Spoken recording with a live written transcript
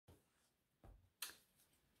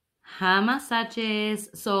Hi, my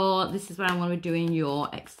Saggies. So this is where I'm going to be doing your,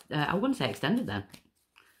 I wouldn't say extended then.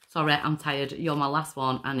 Sorry, I'm tired. You're my last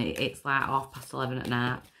one and it's like 11:30 at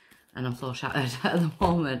night and I'm so shattered at the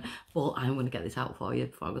moment. But I'm going to get this out for you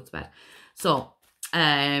before I go to bed. So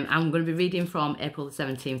I'm going to be reading from April the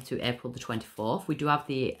 17th to April the 24th. We do have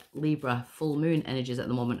the Libra full moon energies at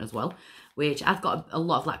the moment as well, which has got a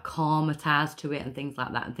lot of like karma ties to it and things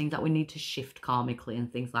like that, and things that we need to shift karmically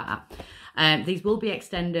and things like that. These will be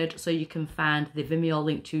extended, so you can find the Vimeo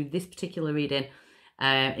link to this particular reading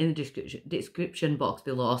in the description box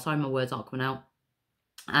below. Sorry, my words aren't coming out.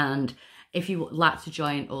 And if you would like to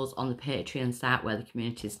join us on the Patreon site where the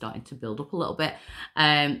community is starting to build up a little bit,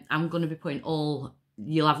 I'm going to be putting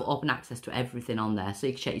you'll have open access to everything on there. So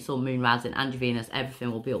you can check your sun, moon, rising and your Venus. Everything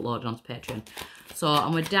will be uploaded onto Patreon. So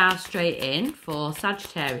I'm going to dive straight in for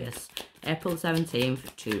Sagittarius, April the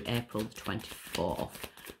 17th to April the 24th.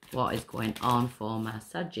 What is going on for my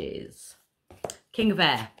Saggies? King of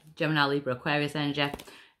Air, Gemini, Libra, Aquarius energy.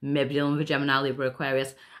 Maybe dealing with Gemini, Libra,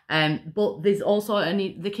 Aquarius. But there's also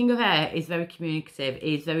the King of Air is very communicative.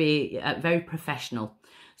 He's very professional.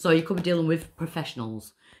 So you could be dealing with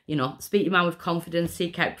professionals. You know, speak your mind with confidence,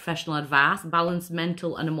 seek out professional advice, balance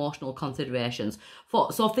mental and emotional considerations.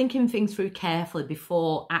 So thinking things through carefully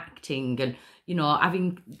before acting, and, you know,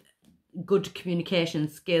 having good communication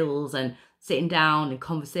skills and sitting down in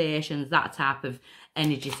conversations, that type of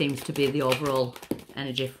energy seems to be the overall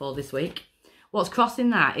energy for this week. What's crossing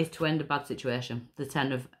that is to end a bad situation, the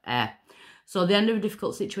 10 of Air. So the end of a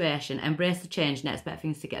difficult situation, embrace the change and expect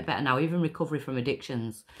things to get better now, even recovery from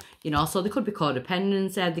addictions. You know, so there could be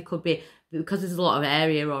codependency, there could be, because there's a lot of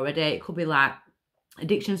area already, it could be like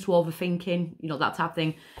addictions to overthinking, you know, that type of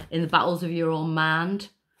thing, in the battles of your own mind.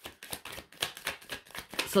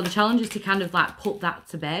 So the challenge is to kind of like put that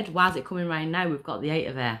to bed. Why is it coming right now? We've got the 8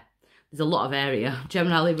 of Air. There's a lot of area.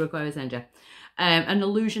 Gemini, Libra, Aquarius energy. An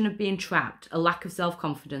illusion of being trapped, a lack of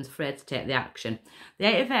self-confidence, afraid to take the action. The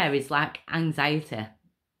 8 of Air is like anxiety.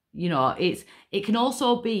 You know, it can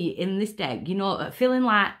also be in this deck, you know, feeling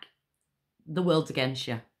like the world's against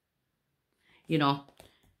you. You know.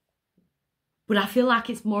 But I feel like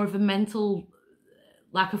it's more of a mental,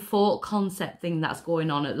 like a thought concept thing that's going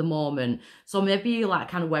on at the moment. So maybe you're like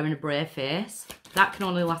kind of wearing a brave face. That can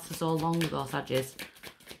only last for so long though, Saggies.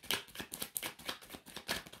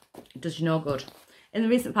 Does you no good. In the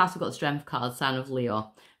recent past, we've got the Strength card, sign of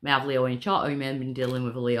Leo. May have Leo in your chart, or you may have been dealing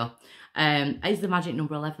with a Leo. It's the magic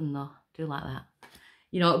number 11 though. Do like that.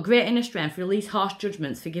 You know, great inner strength, release harsh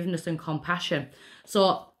judgments, forgiveness and compassion.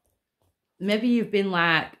 So maybe you've been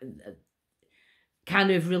like kind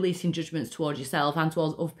of releasing judgments towards yourself and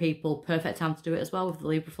towards other people. Perfect time to do it as well with the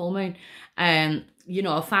Libra full moon. You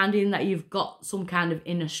know, finding that you've got some kind of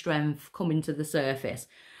inner strength coming to the surface.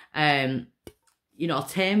 You know,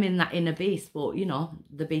 taming that inner beast, but, you know,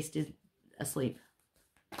 the beast is asleep.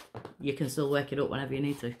 You can still wake it up whenever you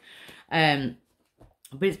need to.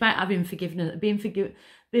 But it's about having forgiveness, being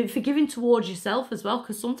forgiving towards yourself as well,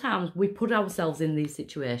 because sometimes we put ourselves in these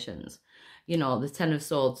situations, you know, the 10 of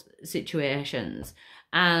Swords situations,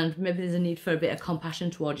 and maybe there's a need for a bit of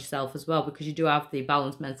compassion towards yourself as well, because you do have the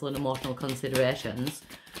balanced mental and emotional considerations.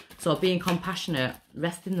 So being compassionate,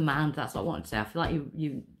 resting the mind, that's what I wanted to say. I feel like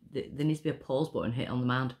there needs to be a pause button hit on the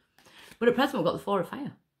mind. But at present, we've got the 4 of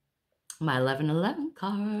Fire. My 1111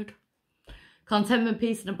 card. Contentment,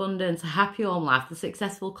 peace and abundance, a happy home life, the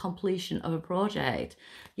successful completion of a project.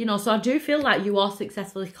 You know, so I do feel like you are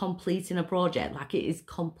successfully completing a project, like it is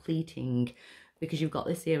completing, because you've got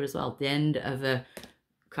this here as well, the end of a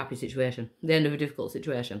crappy situation, the end of a difficult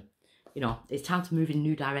situation. You know, it's time to move in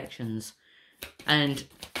new directions. And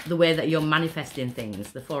the way that you're manifesting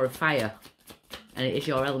things, the 4 of Fire, and it is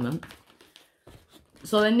your element.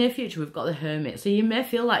 So in the near future, we've got the Hermit. So you may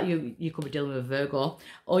feel like you could be dealing with Virgo,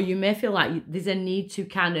 or you may feel like there's a need to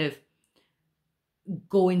kind of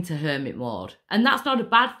go into Hermit mode. And that's not a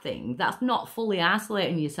bad thing. That's not fully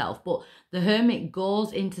isolating yourself. But the Hermit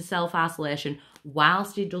goes into self-isolation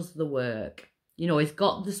whilst he does the work. You know, he's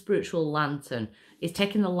got the spiritual lantern. He's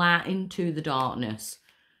taking the light into the darkness.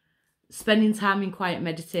 Spending time in quiet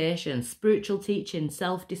meditation, spiritual teaching,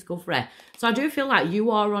 self-discovery. So I do feel like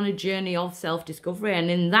you are on a journey of self-discovery,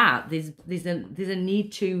 and in that there's a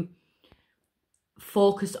need to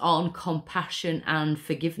focus on compassion and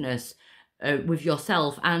forgiveness with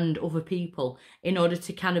yourself and other people in order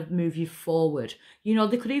to kind of move you forward. You know,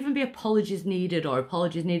 there could even be apologies needed, or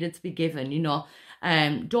apologies needed to be given, you know.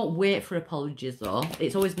 Don't wait for apologies though.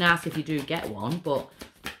 It's always nice if you do get one, but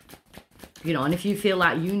you know, and if you feel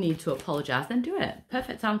like you need to apologise, then do it.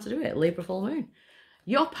 Perfect time to do it. Libra full moon.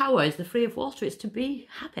 Your power is the 3 of Water. It's to be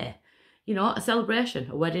happy. You know, a celebration,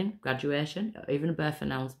 a wedding, graduation, or even a birth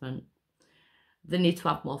announcement. They need to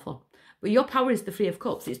have more fun. But your power is the Three of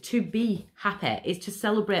Cups. It's to be happy. It's to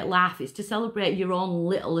celebrate life. It's to celebrate your own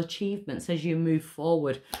little achievements as you move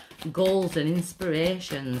forward. Goals and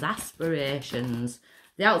inspirations, aspirations.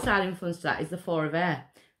 The outside influence to that is the Four of Air.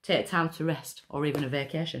 Take time to rest or even a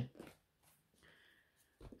vacation.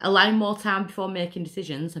 Allowing more time before making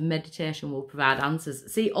decisions, and meditation will provide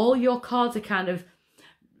answers. See, all your cards are kind of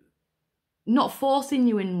not forcing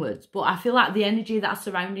you inwards, but I feel like the energy that's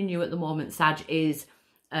surrounding you at the moment, Sag, is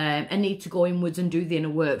a need to go inwards and do the inner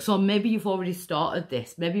work. So maybe you've already started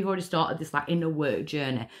this. Maybe you've already started this like inner work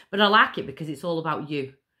journey. But I like it because it's all about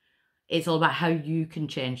you. It's all about how you can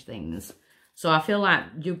change things. So I feel like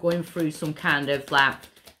you're going through some kind of like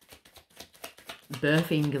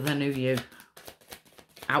birthing the new you.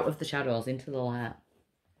 Out of the shadows into the light.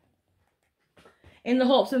 In the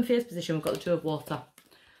hopes and fears position, we've got the Two of Water.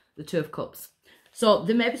 The Two of Cups. So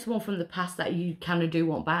there may be someone from the past that you kind of do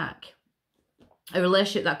want back. A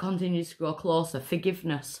relationship that continues to grow closer.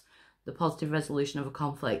 Forgiveness. The positive resolution of a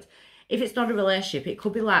conflict. If it's not a relationship, it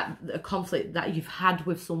could be like a conflict that you've had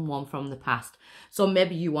with someone from the past. So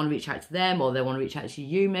maybe you want to reach out to them or they want to reach out to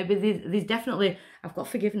you. Maybe there's definitely, I've got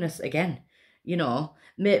forgiveness again. You know,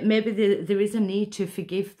 maybe there is a need to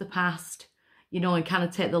forgive the past, you know, and kind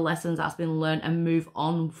of take the lessons that's been learned and move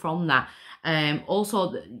on from that.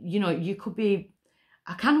 Also, you know, you could be,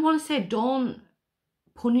 I kind of want to say, don't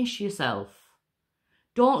punish yourself.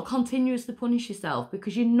 Don't continuously punish yourself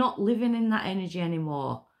because you're not living in that energy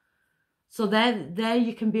anymore. So there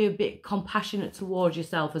you can be a bit compassionate towards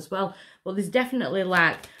yourself as well. But there's definitely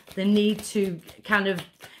like the need to kind of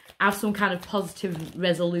have some kind of positive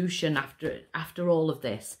resolution after all of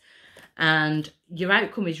this. And your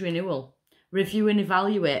outcome is renewal. Review and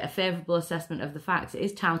evaluate a favourable assessment of the facts. It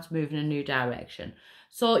is time to move in a new direction.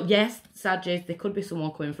 So yes, Sagittarius, there could be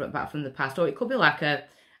someone coming back from the past, or it could be like a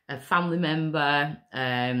family member,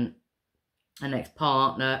 an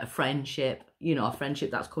ex-partner, a friendship, you know, a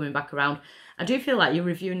friendship that's coming back around. I do feel like you're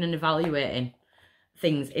reviewing and evaluating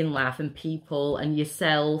things in life and people and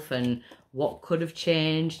yourself and what could have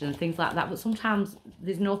changed and things like that. But sometimes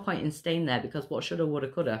there's no point in staying there because what shoulda, woulda,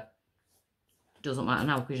 coulda doesn't matter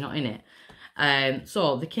now because you're not in it.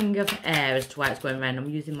 So the King of Air as to why it's going around. I'm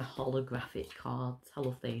using my holographic cards. I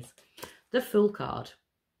love these. The Fool card.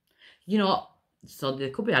 You know, so there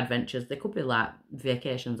could be adventures. There could be like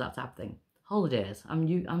vacations, that type of thing. Holidays. I'm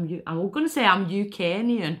going to say I'm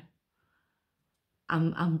Ukrainian.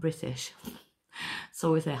 I'm British.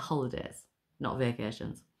 So we say holidays, not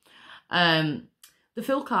vacations. The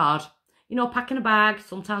Fool card, you know, packing a bag.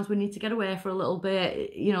 Sometimes we need to get away for a little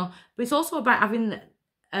bit, you know. But it's also about having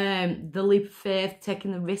the leap of faith,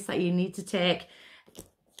 taking the risks that you need to take,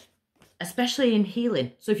 especially in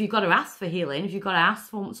healing. So if you've got to ask for healing, if you've got to ask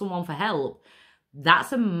someone for help,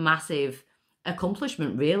 that's a massive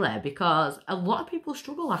accomplishment, really, because a lot of people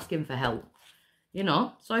struggle asking for help, you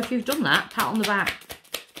know. So if you've done that, pat on the back.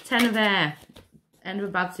 10 of Air, end of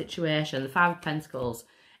a bad situation. The Five of Pentacles.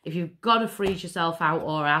 If you've got to freeze yourself out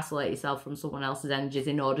or isolate yourself from someone else's energies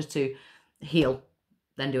in order to heal,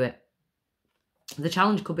 then do it. The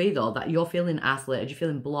challenge could be, though, that you're feeling isolated, you're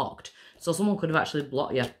feeling blocked. So someone could have actually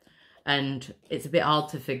blocked you. And it's a bit hard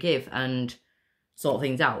to forgive and sort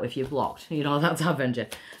things out if you're blocked. You know, that's our venture.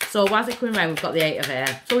 So why is it coming around? We've got the Eight of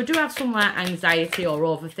Air. So we do have some like anxiety or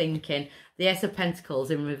overthinking. The Ace of Pentacles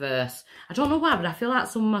in reverse. I don't know why, but I feel like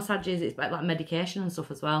some massages, it's like medication and stuff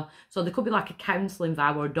as well. So there could be like a counselling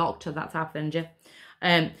vibe or a doctor, that type of energy.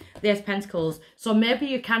 The Ace of Pentacles. So maybe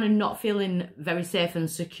you're kind of not feeling very safe and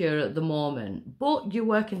secure at the moment, but you're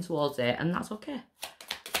working towards it, and that's okay.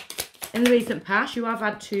 In the recent past, you have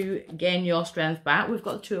had to gain your strength back. We've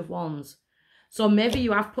got the Two of Wands. So maybe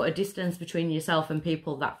you have put a distance between yourself and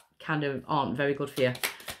people that kind of aren't very good for you.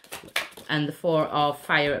 And the Four of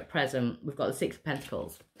Fire at present. We've got the Six of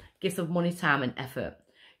Pentacles. Gifts of money, time and effort.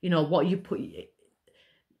 You know, what you put...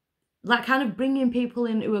 Like kind of bringing people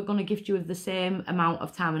in who are going to gift you with the same amount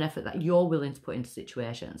of time and effort that you're willing to put into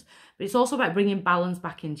situations. But it's also about bringing balance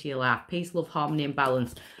back into your life. Peace, love, harmony and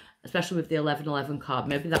balance. Especially with the 1111 card.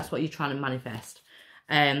 Maybe that's what you're trying to manifest.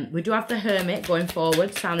 We do have the Hermit going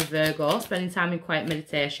forward. Sign of Virgo. Spending time in quiet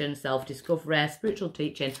meditation, self-discovery, spiritual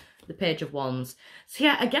teaching. The Page of Wands. So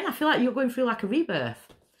yeah, again, I feel like you're going through like a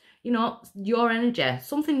rebirth. You know, your energy.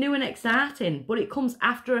 Something new and exciting. But it comes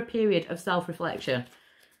after a period of self-reflection.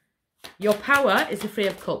 Your power is the Three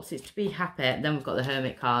of Cups. It's to be happy. Then we've got the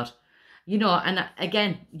Hermit card. You know, and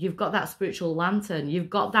again, you've got that spiritual lantern. You've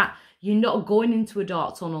got that, you're not going into a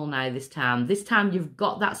dark tunnel now this time. This time you've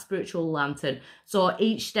got that spiritual lantern. So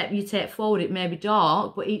each step you take forward, it may be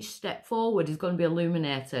dark, but each step forward is going to be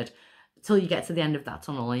illuminated till you get to the end of that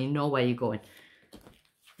tunnel and you know where you're going.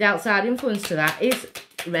 The outside influence to that is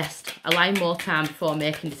rest. Allow more time before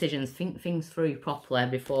making decisions. Think things through properly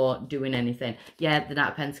before doing anything. Yeah, the Knight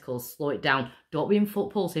of Pentacles, slow it down. Don't be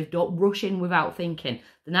impulsive. Don't rush in without thinking.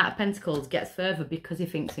 The Knight of Pentacles gets further because he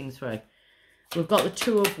thinks things through. We've got the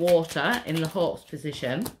Two of Water in the Hopes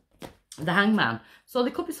position. The Hangman. So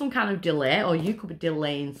there could be some kind of delay, or you could be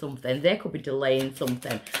delaying something. They could be delaying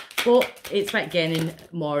something. But it's about gaining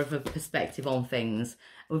more of a perspective on things.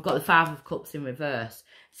 We've got the Five of Cups in reverse.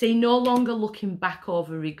 So you're no longer looking back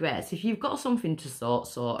over regrets. If you've got something to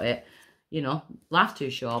sort it. You know, life's too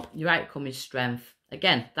short. Your outcome is strength.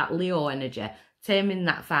 Again, that Leo energy. Taming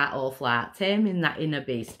that fight or flight. Taming that inner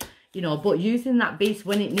beast. You know, but using that beast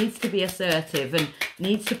when it needs to be assertive and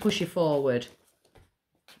needs to push you forward.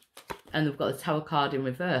 And we've got the Tower card in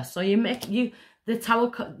reverse. So the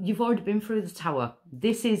Tower, you've already been through the Tower.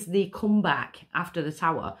 This is the comeback after the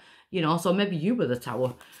Tower. You know, so maybe you were the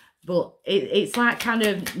Tower. But it's like kind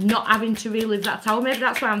of not having to relive that Tower. Maybe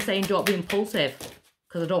that's why I'm saying don't be impulsive.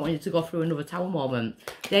 Because I don't want you to go through another Tower moment.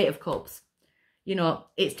 The Eight of Cups. You know,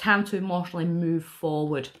 it's time to emotionally move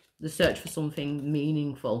forward. The search for something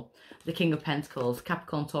meaningful. The King of Pentacles.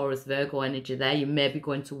 Capricorn, Taurus, Virgo energy there. You may be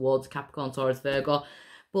going towards Capricorn, Taurus, Virgo.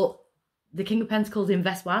 But the King of Pentacles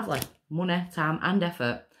invests wisely. Money, time and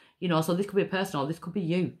effort. You know, so this could be personal. This could be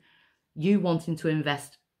you. You wanting to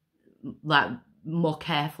invest like more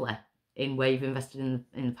carefully in where you've invested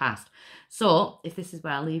in the past. So if this is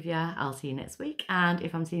where I leave you, I'll see you next week. And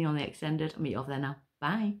if I'm seeing you on the extended, I'll meet you over there now.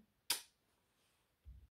 Bye.